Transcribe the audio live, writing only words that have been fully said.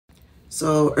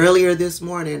So earlier this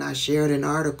morning, I shared an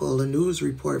article, a news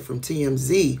report from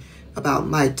TMZ about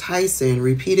Mike Tyson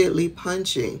repeatedly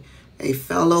punching a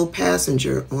fellow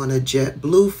passenger on a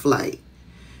JetBlue flight.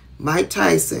 Mike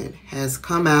Tyson has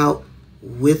come out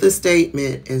with a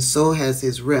statement, and so has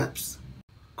his reps.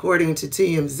 According to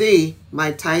TMZ,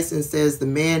 Mike Tyson says the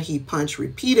man he punched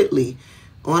repeatedly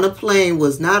on a plane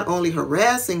was not only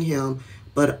harassing him,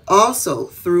 but also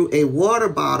threw a water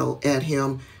bottle at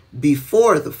him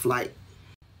before the flight.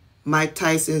 Mike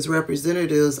Tyson's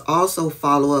representatives also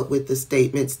follow up with the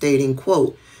statement stating,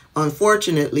 quote,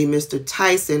 "Unfortunately, Mr.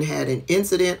 Tyson had an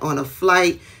incident on a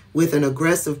flight with an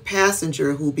aggressive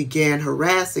passenger who began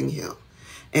harassing him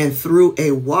and threw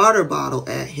a water bottle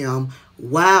at him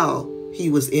while he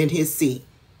was in his seat."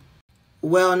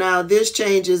 Well, now this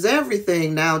changes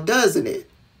everything now, doesn't it?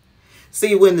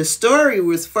 See, when the story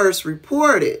was first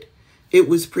reported, it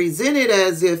was presented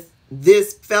as if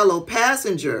this fellow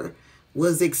passenger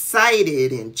was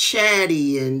excited and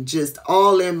chatty and just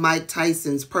all in Mike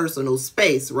Tyson's personal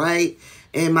space, right?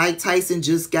 And Mike Tyson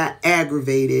just got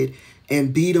aggravated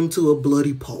and beat him to a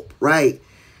bloody pulp, right?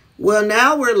 Well,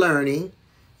 now we're learning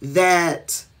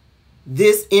that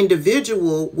this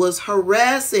individual was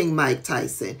harassing Mike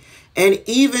Tyson and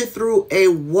even threw a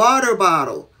water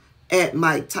bottle at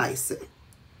Mike Tyson.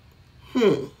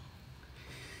 You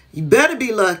better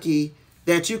be lucky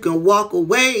that you can walk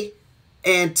away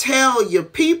and tell your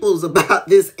peoples about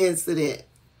this incident.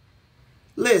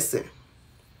 Listen,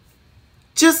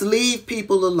 just leave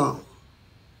people alone.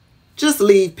 Just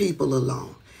leave people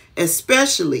alone,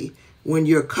 especially when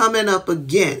you're coming up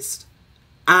against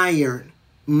Iron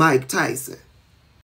Mike Tyson.